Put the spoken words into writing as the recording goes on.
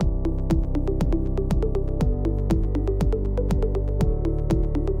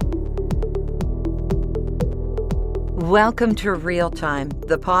Welcome to Real Time,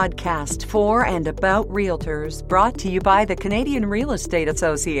 the podcast for and about realtors, brought to you by the Canadian Real Estate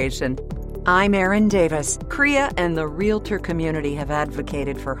Association. I'm Erin Davis. CREA and the realtor community have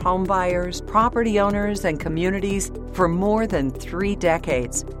advocated for home buyers, property owners, and communities for more than 3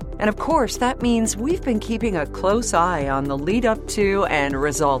 decades. And of course, that means we've been keeping a close eye on the lead up to and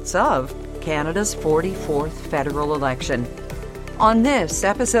results of Canada's 44th federal election. On this,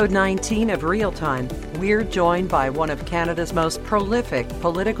 episode 19 of Real Time, we're joined by one of Canada's most prolific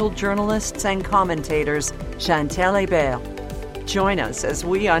political journalists and commentators, Chantal Hébert. Join us as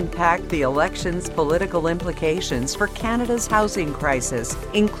we unpack the election's political implications for Canada's housing crisis,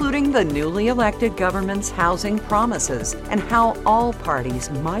 including the newly elected government's housing promises and how all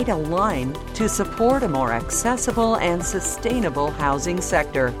parties might align to support a more accessible and sustainable housing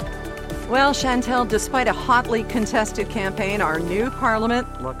sector. Well, Chantal, despite a hotly contested campaign, our new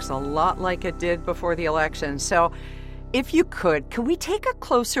parliament looks a lot like it did before the election. So if you could we take a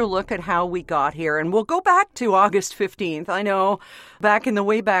closer look at how we got here? And we'll go back to August 15th. I know, back in the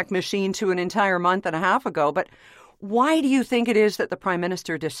Wayback Machine to an entire month and a half ago. But why do you think it is that the Prime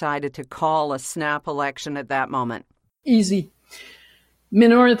Minister decided to call a snap election at that moment? Easy.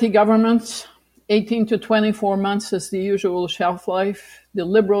 Minority governments, 18 to 24 months is the usual shelf life. The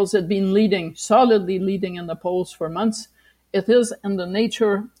Liberals had been solidly leading in the polls for months. It is in the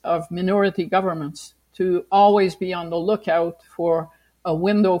nature of minority governments to always be on the lookout for a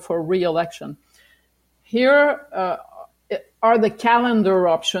window for re-election. Here are the calendar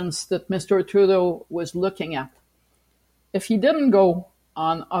options that Mr. Trudeau was looking at. If he didn't go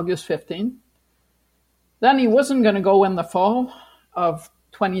on August 15th, then he wasn't going to go in the fall of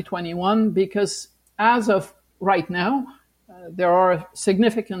 2021 because as of right now, there are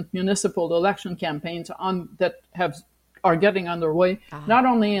significant municipal election campaigns that are getting underway, not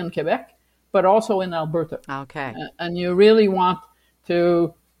only in Quebec, but also in Alberta. Okay. And you really want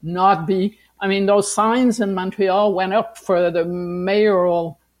to not be... I mean, those signs in Montreal went up for the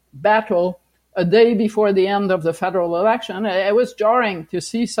mayoral battle a day before the end of the federal election. It was jarring to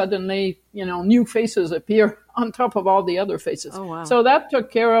see suddenly, new faces appear on top of all the other faces. Oh, wow. So that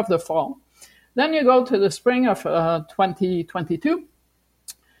took care of the fall. Then you go to the spring of 2022.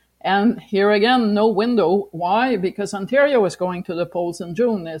 And here again, no window. Why? Because Ontario is going to the polls in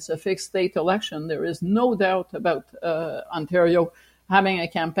June. It's a fixed state election. There is no doubt about Ontario having a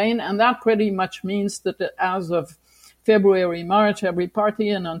campaign. And that pretty much means that as of February, March, every party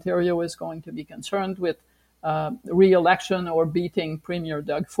in Ontario is going to be concerned with re-election or beating Premier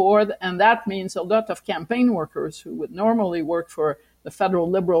Doug Ford. And that means a lot of campaign workers who would normally work for the federal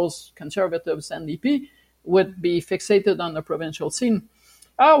Liberals, Conservatives, NDP, would be fixated on the provincial scene.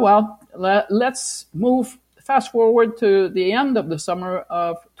 Oh, well, let's fast forward to the end of the summer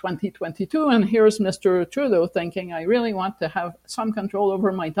of 2022. And here's Mr. Trudeau thinking, I really want to have some control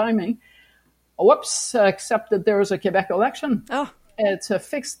over my timing. Whoops, except that there is a Quebec election. Oh. It's a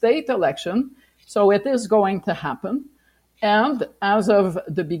fixed date election, so it is going to happen. And as of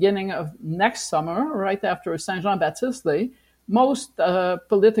the beginning of next summer, right after Saint Jean-Baptiste Day, most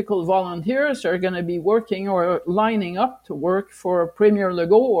political volunteers are going to be working or lining up to work for Premier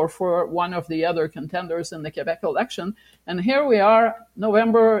Legault or for one of the other contenders in the Quebec election. And here we are,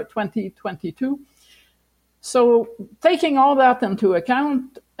 November 2022. So taking all that into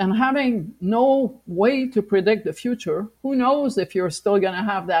account and having no way to predict the future, who knows if you're still going to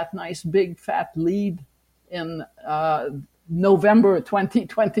have that nice big fat lead in November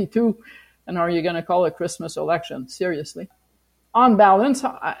 2022, and are you going to call a Christmas election? Seriously. On balance,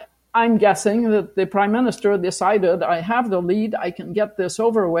 I'm guessing that the Prime Minister decided, I have the lead, I can get this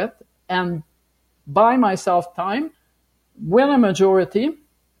over with, and buy myself time, win a majority,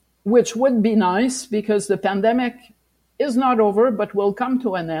 which would be nice because the pandemic is not over, but will come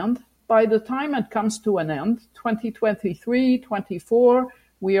to an end. By the time it comes to an end, 2023, 24,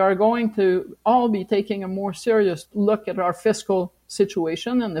 we are going to all be taking a more serious look at our fiscal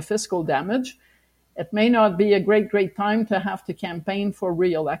situation and the fiscal damage. It may not be a great time to have to campaign for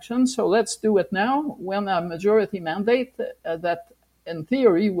re-election, so let's do it now, win a majority mandate that, in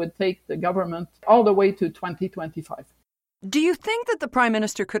theory, would take the government all the way to 2025. Do you think that the Prime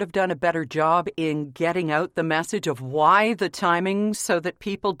Minister could have done a better job in getting out the message of why the timing so that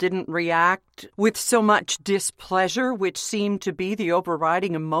people didn't react with so much displeasure, which seemed to be the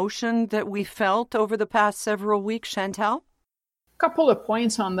overriding emotion that we felt over the past several weeks, Chantal? A couple of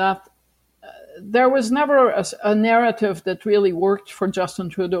points on that. There was never a narrative that really worked for Justin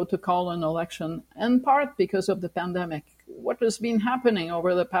Trudeau to call an election, in part because of the pandemic. What has been happening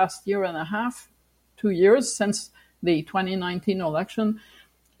over the past year and a half, 2 years since the 2019 election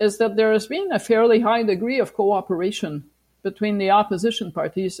is that there has been a fairly high degree of cooperation between the opposition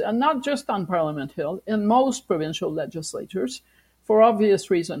parties, and not just on Parliament Hill, in most provincial legislatures, for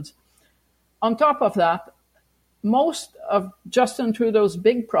obvious reasons. On top of that, most of Justin Trudeau's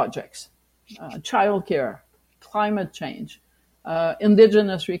big projects, childcare, climate change,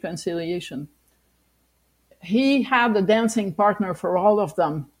 Indigenous reconciliation, he had a dancing partner for all of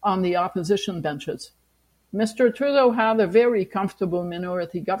them on the opposition benches. Mr. Trudeau had a very comfortable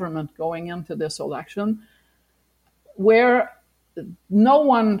minority government going into this election, where no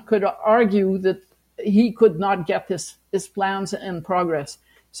one could argue that he could not get his plans in progress.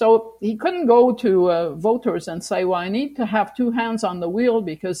 So he couldn't go to voters and say, well, I need to have two hands on the wheel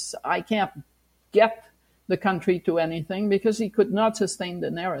because I can't get the country to anything, because he could not sustain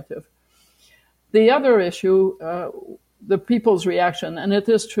the narrative. The other issue, the people's reaction, and it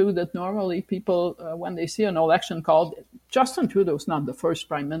is true that normally people, when they see an election called, Justin Trudeau's not the first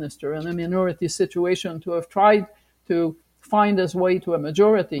prime minister in a minority situation to have tried to find his way to a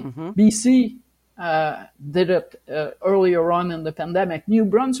majority. BC did it earlier on in the pandemic. New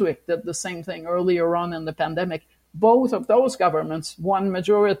Brunswick did the same thing earlier on in the pandemic. Both of those governments won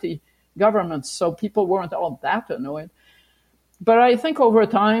majority governments, so people weren't all that annoyed. But I think over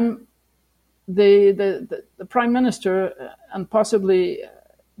time, the prime minister and possibly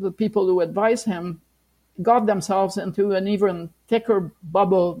the people who advise him got themselves into an even thicker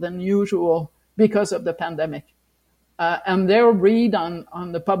bubble than usual because of the pandemic. And their read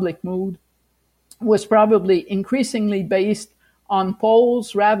on the public mood was probably increasingly based on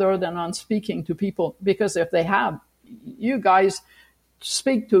polls rather than on speaking to people. Because if they had, you guys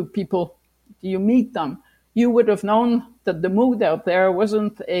speak to people, you meet them, you would have known that the mood out there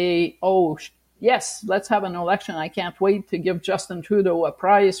wasn't yes, let's have an election. I can't wait to give Justin Trudeau a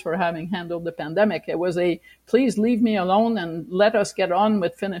prize for having handled the pandemic. It was please leave me alone and let us get on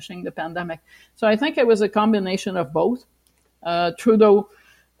with finishing the pandemic. So I think it was a combination of both. Trudeau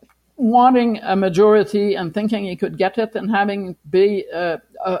wanting a majority and thinking he could get it, and having be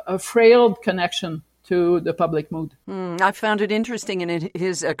a frail connection to the public mood. I found it interesting in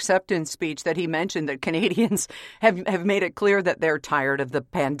his acceptance speech that he mentioned that Canadians have made it clear that they're tired of the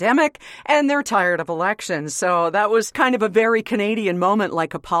pandemic and they're tired of elections. So that was kind of a very Canadian moment,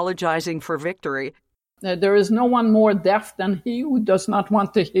 like apologizing for victory. There is no one more deaf than he who does not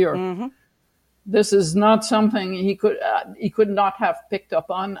want to hear. This is not something he could not have picked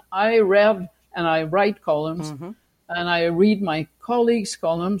up on. I read and I write columns, and I read my colleagues'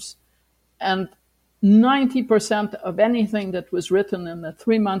 columns, and 90% of anything that was written in the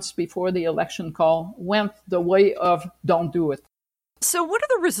 3 months before the election call went the way of don't do it. So what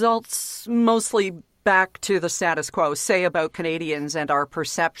are the results, mostly back to the status quo, say about Canadians and our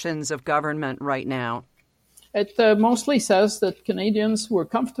perceptions of government right now? It mostly says that Canadians were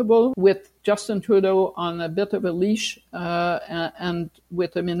comfortable with Justin Trudeau on a bit of a leash and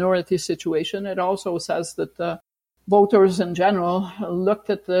with a minority situation. It also says that voters in general looked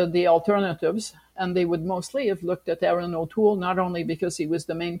at the alternatives, and they would mostly have looked at Erin O'Toole, not only because he was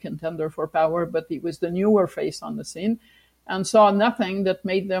the main contender for power, but he was the newer face on the scene, and saw nothing that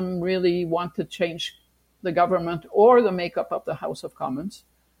made them really want to change the government or the makeup of the House of Commons.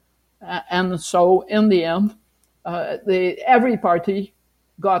 And so in the end, every party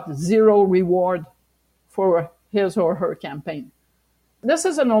got zero reward for his or her campaign. This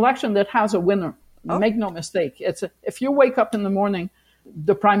is an election that has a winner. Make no mistake. If you wake up in the morning,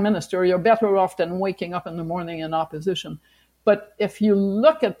 the prime minister, you're better off than waking up in the morning in opposition. But if you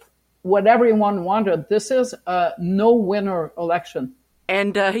look at what everyone wanted, this is a no-winner election.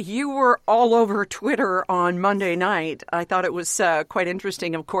 And you were all over Twitter on Monday night. I thought it was quite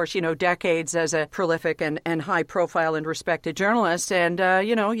interesting. Of course, decades as a prolific and high-profile and respected journalist. And,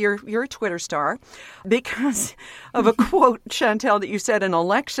 you're a Twitter star because of a quote, Chantal, that you said, an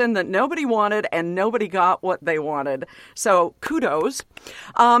election that nobody wanted and nobody got what they wanted. So kudos.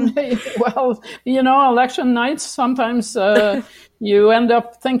 Well, election nights, sometimes you end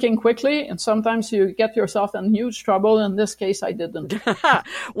up thinking quickly, and sometimes you get yourself in huge trouble. In this case, I didn't.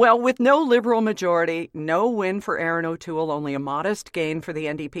 Well, with no Liberal majority, no win for Erin O'Toole, only a modest gain for the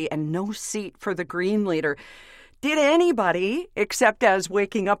NDP, and no seat for the Green leader. Did anybody, except as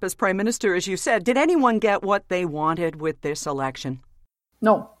waking up as Prime Minister, as you said, did anyone get what they wanted with this election?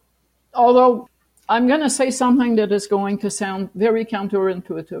 No. Although I'm going to say something that is going to sound very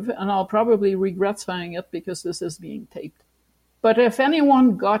counterintuitive, and I'll probably regret saying it because this is being taped. But if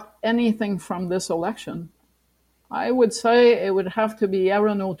anyone got anything from this election, I would say it would have to be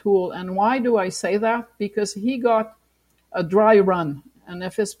Erin O'Toole. And why do I say that? Because he got a dry run. And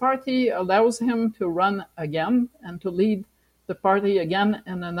if his party allows him to run again and to lead the party again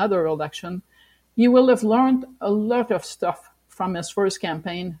in another election, he will have learned a lot of stuff from his first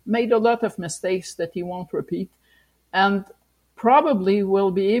campaign, made a lot of mistakes that he won't repeat, and probably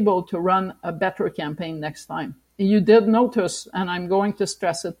will be able to run a better campaign next time. You did notice, and I'm going to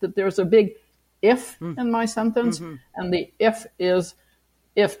stress it, that there's a big if in my sentence, and the if is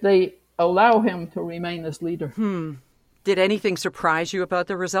if they allow him to remain as leader. Did anything surprise you about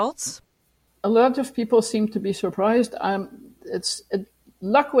the results? A lot of people seem to be surprised.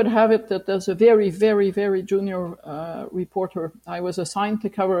 Luck would have it that there's a very, very, very junior reporter. I was assigned to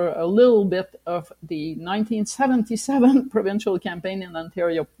cover a little bit of the 1977 provincial campaign in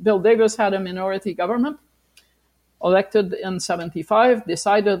Ontario. Bill Davis had a minority government, elected in 75,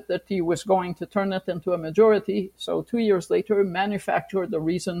 decided that he was going to turn it into a majority. So 2 years later, manufactured the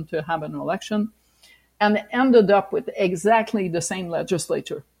reason to have an election and ended up with exactly the same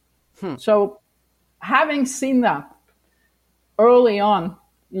legislature. So having seen that, early on,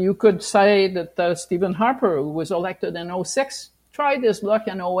 you could say that Stephen Harper, who was elected in 2006, tried his luck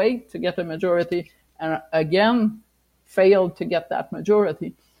in 2008 to get a majority and again failed to get that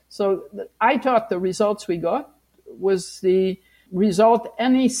majority. So I thought the results we got was the result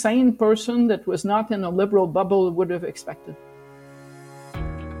any sane person that was not in a liberal bubble would have expected.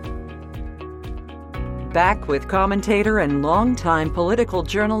 Back with commentator and longtime political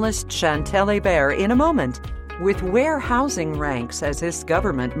journalist Chantal Hébert in a moment, with where housing ranks as this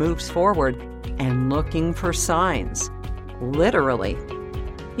government moves forward and looking for signs. Literally.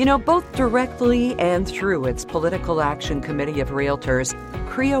 You know, both directly and through its Political Action Committee of Realtors,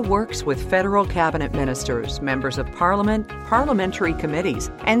 CREA works with federal cabinet ministers, members of parliament, parliamentary committees,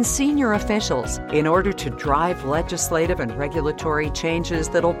 and senior officials in order to drive legislative and regulatory changes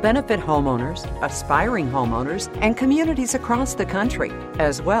that'll benefit homeowners, aspiring homeowners, and communities across the country,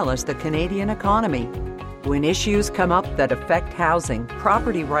 as well as the Canadian economy. When issues come up that affect housing,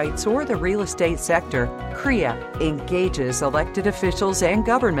 property rights, or the real estate sector, CREA engages elected officials and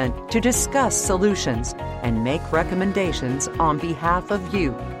government to discuss solutions and make recommendations on behalf of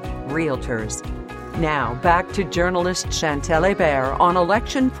you, realtors. Now, back to journalist Chantal Hébert on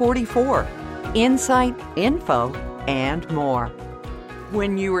Election 44. Insight, info, and more.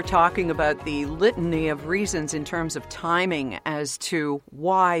 When you were talking about the litany of reasons in terms of timing as to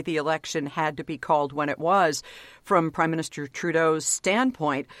why the election had to be called when it was, from Prime Minister Trudeau's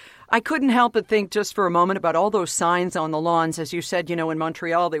standpoint, I couldn't help but think just for a moment about all those signs on the lawns. As you said, you know, in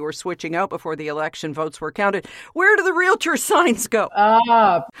Montreal, they were switching out before the election votes were counted. Where do the realtor signs go?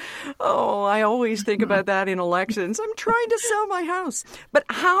 Oh, I always think about that in elections. I'm trying to sell my house. But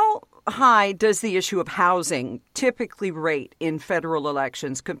how high does the issue of housing typically rate in federal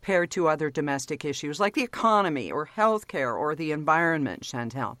elections compared to other domestic issues like the economy or healthcare or the environment,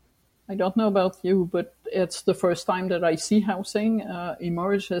 Chantal? I don't know about you, but it's the first time that I see housing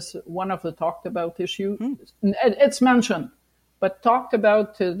emerge as one of the talked about issues. It's mentioned, but talked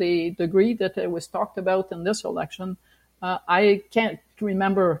about to the degree that it was talked about in this election. I can't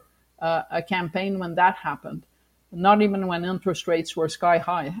remember a campaign when that happened. Not even when interest rates were sky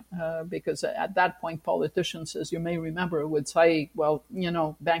high, because at that point, politicians, as you may remember, would say, well, you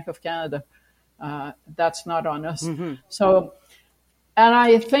know, Bank of Canada, that's not on us. So, and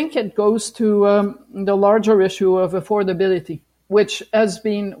I think it goes to the larger issue of affordability, which has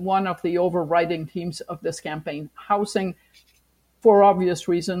been one of the overriding themes of this campaign. Housing, for obvious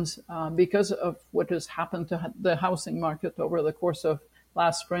reasons, because of what has happened to the housing market over the course of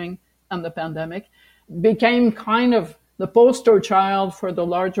last spring and the pandemic, became kind of the poster child for the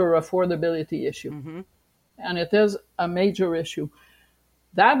larger affordability issue. And it is a major issue.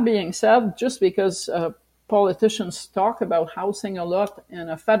 That being said, just because politicians talk about housing a lot in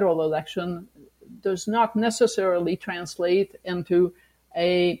a federal election does not necessarily translate into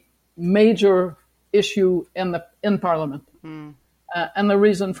a major issue in Parliament. And the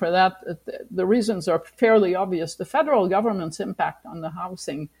reason for that, the reasons are fairly obvious. The federal government's impact on the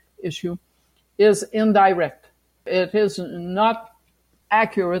housing issue is indirect. It is not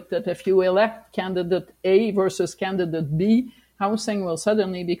accurate that if you elect candidate A versus candidate B, housing will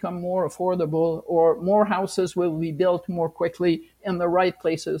suddenly become more affordable or more houses will be built more quickly in the right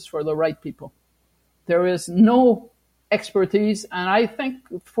places for the right people. There is no expertise, and I think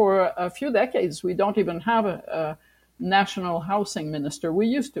for a few decades we don't even have a national housing minister. We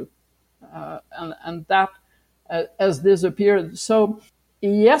used to, and that has disappeared. So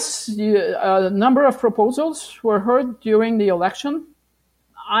yes, a number of proposals were heard during the election.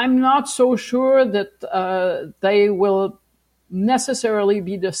 I'm not so sure that they will necessarily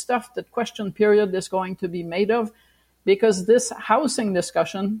be the stuff that question period is going to be made of, because this housing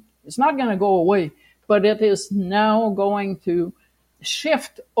discussion is not going to go away. but it is now going to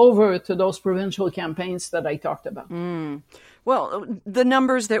shift over to those provincial campaigns that I talked about. Well, the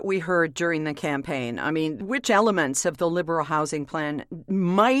numbers that we heard during the campaign, I mean, which elements of the Liberal housing plan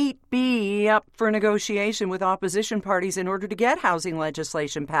might be up for negotiation with opposition parties in order to get housing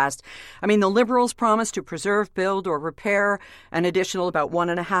legislation passed? I mean, the Liberals promised to preserve, build, or repair an additional about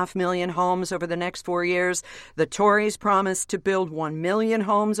 1.5 million homes over the next 4 years. The Tories promised to build 1 million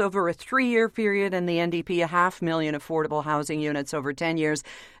homes over a 3-year period, and the NDP 500,000 affordable housing units over 10 years.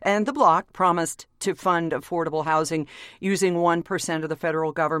 And the Bloc promised to fund affordable housing using 1% of the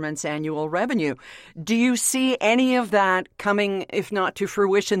federal government's annual revenue. Do you see any of that coming, if not to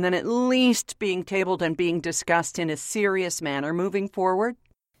fruition, then at least being tabled and being discussed in a serious manner moving forward?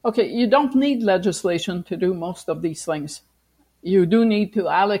 Okay, you don't need legislation to do most of these things. You do need to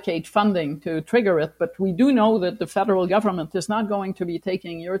allocate funding to trigger it, but we do know that the federal government is not going to be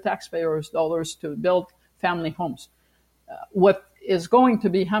taking your taxpayers' dollars to build family homes. What is going to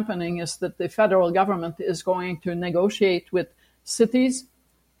be happening is that the federal government is going to negotiate with cities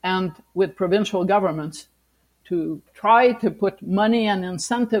and with provincial governments to try to put money and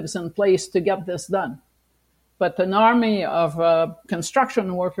incentives in place to get this done. But an army of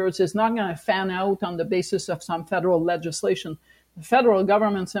construction workers is not going to fan out on the basis of some federal legislation. The federal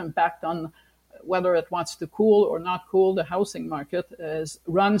government's impact on whether it wants to cool or not cool the housing market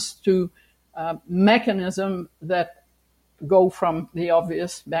runs to a mechanism that go from the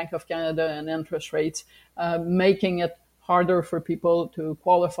obvious, Bank of Canada and interest rates, making it harder for people to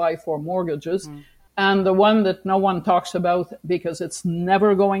qualify for mortgages. And the one that no one talks about because it's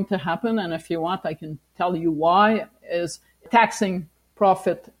never going to happen, and if you want, I can tell you why, is taxing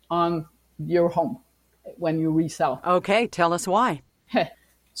profit on your home when you resell. Okay, tell us why.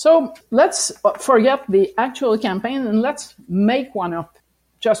 So let's forget the actual campaign and let's make one up.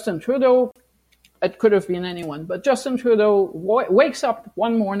 Justin Trudeau, it could have been anyone, but Justin Trudeau wakes up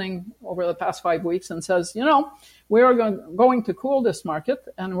one morning over the past 5 weeks and says, we are going to cool this market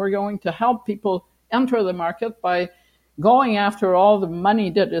and we're going to help people enter the market by going after all the money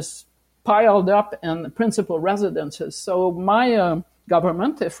that is piled up in principal residences. So my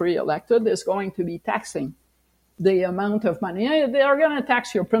government, if re-elected, is going to be taxing the amount of money. They are going to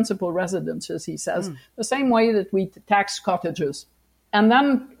tax your principal residences, he says, the same way that we tax cottages. And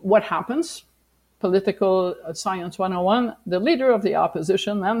then what happens? Political Science 101, the leader of the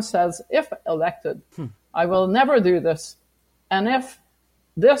opposition then says, if elected, I will never do this. And if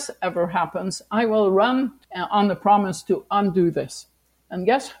this ever happens, I will run on the promise to undo this. And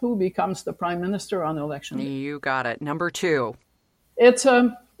guess who becomes the prime minister on election day? You got it. Number 2. It's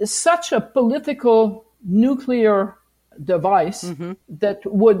such a political nuclear device that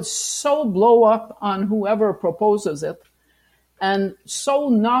would so blow up on whoever proposes it and so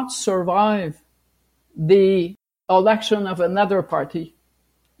not survive the election of another party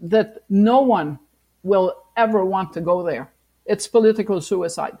that no one will ever want to go there. It's political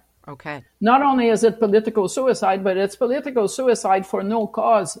suicide. Okay. Not only is it political suicide, but it's political suicide for no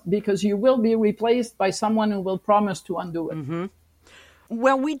cause because you will be replaced by someone who will promise to undo it.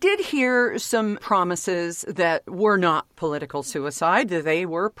 Well, we did hear some promises that were not political suicide. They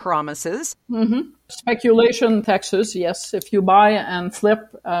were promises. Speculation taxes, yes. If you buy and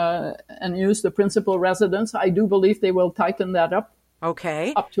flip and use the principal residence, I do believe they will tighten that up.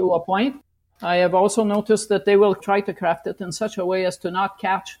 Okay. Up to a point. I have also noticed that they will try to craft it in such a way as to not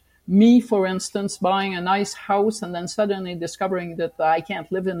catch me, for instance, buying a nice house and then suddenly discovering that I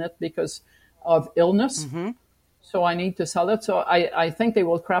can't live in it because of illness. So I need to sell it. So I think they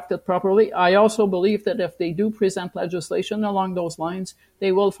will craft it properly. I also believe that if they do present legislation along those lines,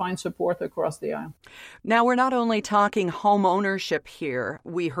 they will find support across the aisle. Now, we're not only talking home ownership here.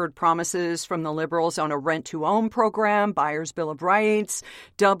 We heard promises from the Liberals on a rent-to-own program, Buyer's Bill of Rights,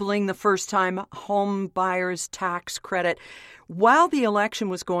 doubling the first-time home buyers tax credit. While the election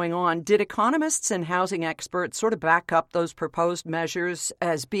was going on, did economists and housing experts sort of back up those proposed measures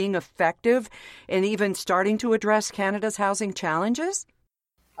as being effective and even starting to address Canada's housing challenges?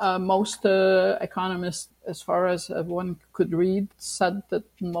 Most economists, as far as one could read, said that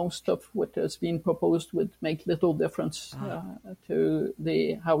most of what has been proposed would make little difference to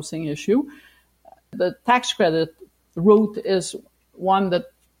the housing issue. The tax credit route is one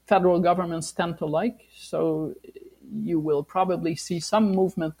that federal governments tend to like, so you will probably see some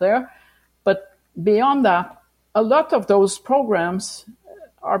movement there. But beyond that, a lot of those programs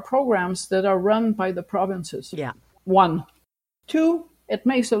are programs that are run by the provinces. Yeah. 1. 2, it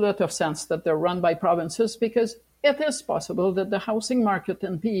makes a lot of sense that they're run by provinces because it is possible that the housing market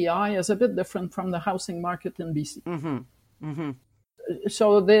in PEI is a bit different from the housing market in BC.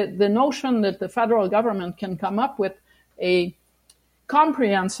 So the notion that the federal government can come up with a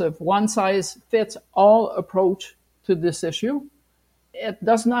comprehensive one-size-fits-all approach to this issue, it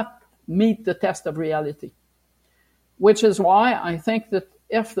does not meet the test of reality. Which is why I think that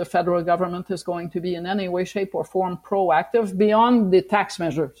if the federal government is going to be in any way, shape, or form proactive beyond the tax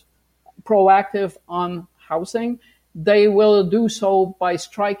measures, proactive on housing, they will do so by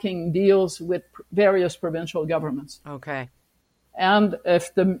striking deals with various provincial governments. Okay. And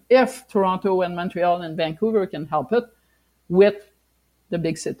if Toronto and Montreal and Vancouver can help it, with the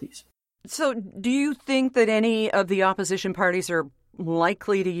big cities. So do you think that any of the opposition parties are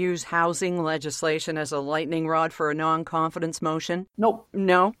likely to use housing legislation as a lightning rod for a non-confidence motion? No.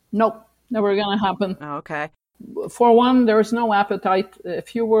 No? No. Never going to happen. Okay. For one, there is no appetite.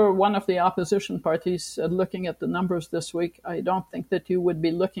 If you were one of the opposition parties looking at the numbers this week, I don't think that you would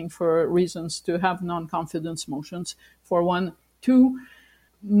be looking for reasons to have non-confidence motions, for one. Two,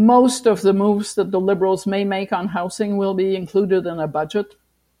 most of the moves that the Liberals may make on housing will be included in a budget.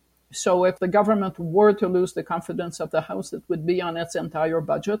 So if the government were to lose the confidence of the House, it would be on its entire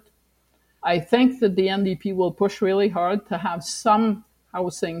budget. I think that the NDP will push really hard to have some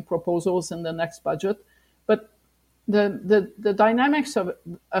housing proposals in the next budget. But the dynamics of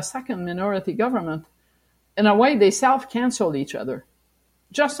a second minority government, in a way, they self-cancel each other.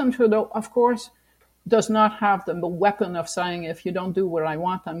 Justin Trudeau, of course, does not have the weapon of saying, if you don't do what I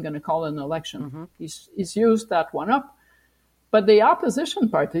want, I'm going to call an election. Mm-hmm. He's used that one up. But the opposition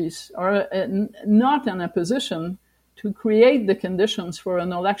parties are not in a position to create the conditions for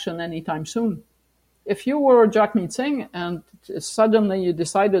an election anytime soon. If you were Jagmeet Singh and suddenly you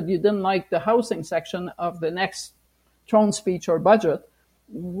decided you didn't like the housing section of the next throne speech or budget,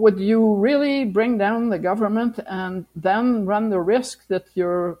 would you really bring down the government and then run the risk that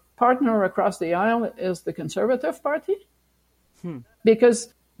your partner across the aisle is the Conservative Party?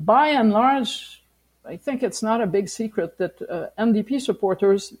 Because by and large, I think it's not a big secret that NDP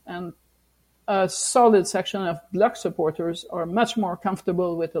supporters and a solid section of Bloc supporters are much more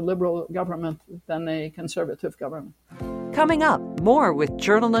comfortable with a Liberal government than a Conservative government. Coming up, more with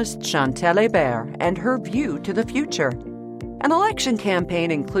journalist Chantal Hébert and her view to the future. An election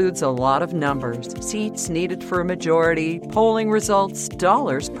campaign includes a lot of numbers, seats needed for a majority, polling results,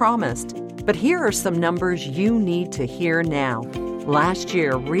 dollars promised. But here are some numbers you need to hear now. Last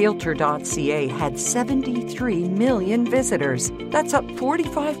year, Realtor.ca had 73 million visitors. That's up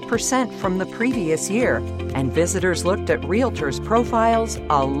 45% from the previous year. And visitors looked at Realtors' profiles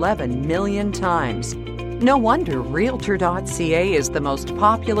 11 million times. No wonder Realtor.ca is the most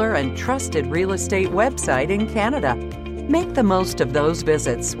popular and trusted real estate website in Canada. Make the most of those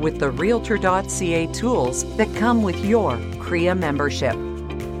visits with the Realtor.ca tools that come with your CREA membership.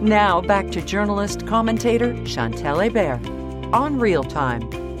 Now back to journalist commentator Chantal Hébert on Real Time.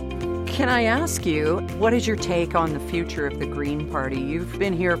 Can I ask you, what is your take on the future of the Green Party? You've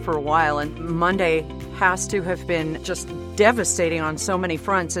been here for a while, and Monday has to have been just devastating on so many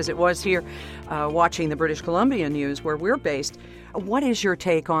fronts as it was here watching the British Columbia news where we're based. What is your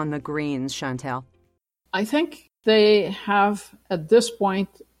take on the Greens, Chantal? I think they have, at this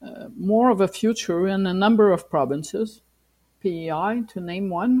point, more of a future in a number of provinces. PEI, to name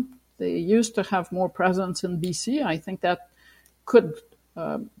one. They used to have more presence in BC. I think that could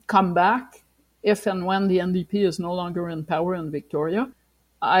come back if and when the NDP is no longer in power in Victoria.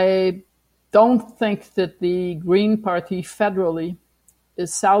 I don't think that the Green Party federally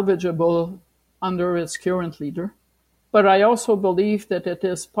is salvageable under its current leader. But I also believe that it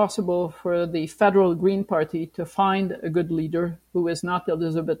is possible for the federal Green Party to find a good leader who is not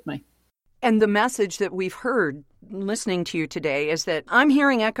Elizabeth May. And the message that we've heard listening to you today is that I'm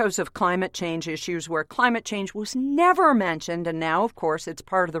hearing echoes of climate change issues where climate change was never mentioned. And now, of course, it's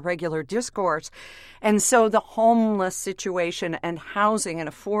part of the regular discourse. And so the homeless situation and housing and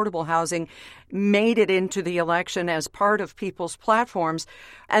affordable housing made it into the election as part of people's platforms.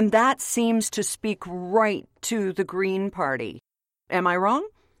 And that seems to speak right to the Green Party. Am I wrong?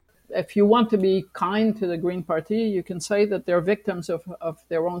 If you want to be kind to the Green Party, you can say that they're victims of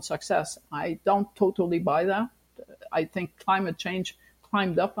their own success. I don't totally buy that. I think climate change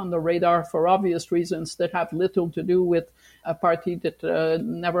climbed up on the radar for obvious reasons that have little to do with a party that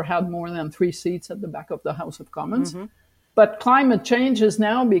never had more than 3 seats at the back of the House of Commons. Mm-hmm. But climate change has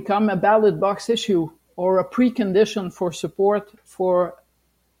now become a ballot box issue or a precondition for support for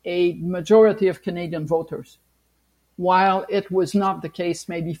a majority of Canadian voters, while it was not the case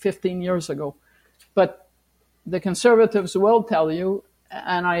maybe 15 years ago. But the Conservatives will tell you,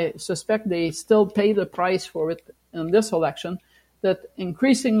 and I suspect they still pay the price for it in this election, that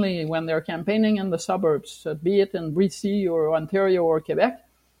increasingly when they're campaigning in the suburbs, be it in BC or Ontario or Quebec,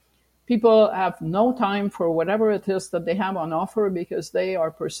 people have no time for whatever it is that they have on offer because they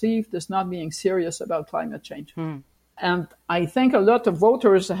are perceived as not being serious about climate change. And I think a lot of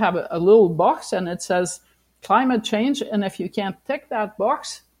voters have a little box and it says climate change, and if you can't tick that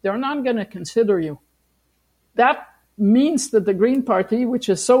box, they're not going to consider you. That means that the Green Party, which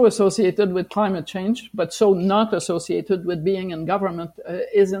is so associated with climate change, but so not associated with being in government,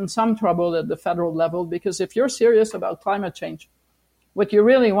 is in some trouble at the federal level, because if you're serious about climate change, what you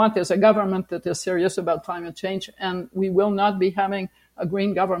really want is a government that is serious about climate change, and we will not be having a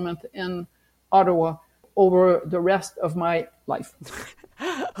Green government in Ottawa over the rest of my life.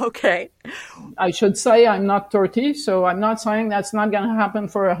 Okay. I should say I'm not 30, so I'm not saying that's not going to happen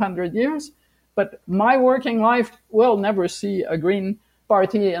for 100 years. But my working life will never see a Green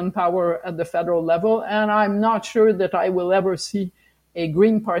Party in power at the federal level, and I'm not sure that I will ever see a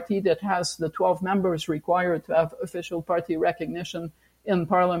Green Party that has the 12 members required to have official party recognition in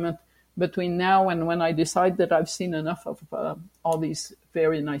Parliament between now and when I decide that I've seen enough of all these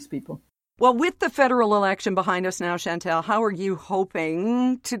very nice people. Well, with the federal election behind us now, Chantal, how are you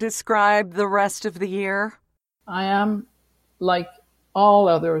hoping to describe the rest of the year? I am, like all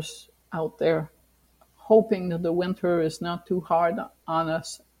others out there, hoping that the winter is not too hard on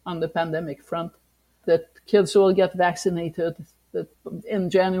us on the pandemic front, that kids will get vaccinated, that in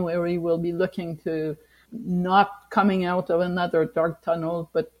January we'll be looking to not coming out of another dark tunnel,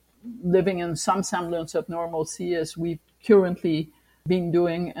 but living in some semblance of normalcy as we've currently been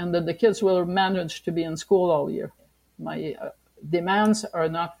doing, and that the kids will manage to be in school all year. My demands are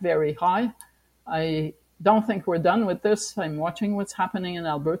not very high. I don't think we're done with this. I'm watching what's happening in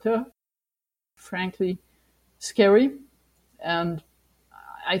Alberta. Frankly, scary. And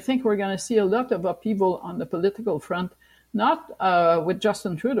I think we're going to see a lot of upheaval on the political front, not with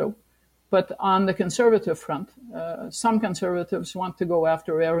Justin Trudeau, but on the Conservative front. Some Conservatives want to go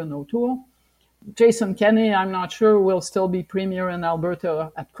after Erin O'Toole. Jason Kenney, I'm not sure, will still be Premier in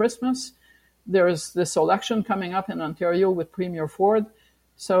Alberta at Christmas. There's this election coming up in Ontario with Premier Ford.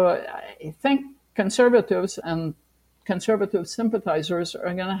 So I think Conservatives and Conservative sympathizers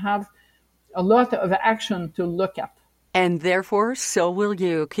are going to have a lot of action to look at. And therefore, so will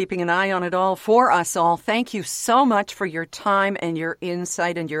you, keeping an eye on it all for us all. Thank you so much for your time and your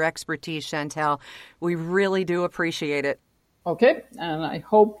insight and your expertise, Chantal. We really do appreciate it. Okay, and I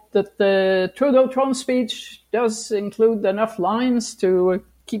hope that the Trudeau throne speech does include enough lines to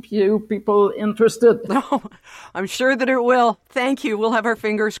keep you people interested. Oh, I'm sure that it will. Thank you. We'll have our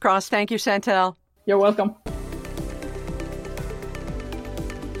fingers crossed. Thank you, Chantal. You're welcome.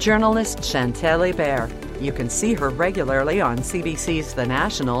 Journalist Chantal Hébert. You can see her regularly on CBC's The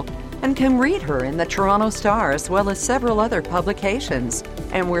National and can read her in the Toronto Star as well as several other publications.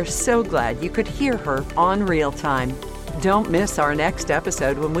 And we're so glad you could hear her on Real Time. Don't miss our next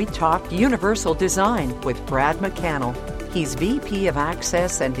episode when we talk universal design with Brad McCannell. He's VP of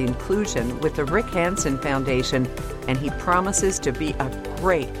Access and Inclusion with the Rick Hansen Foundation, and he promises to be a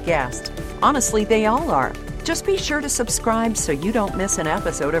great guest. Honestly, they all are. Just be sure to subscribe so you don't miss an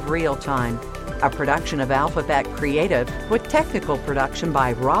episode of Real Time, a production of Alphabet Creative with technical production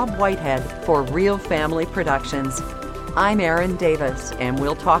by Rob Whitehead for Real Family Productions. I'm Erin Davis, and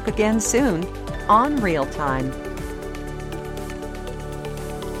we'll talk again soon on Real Time.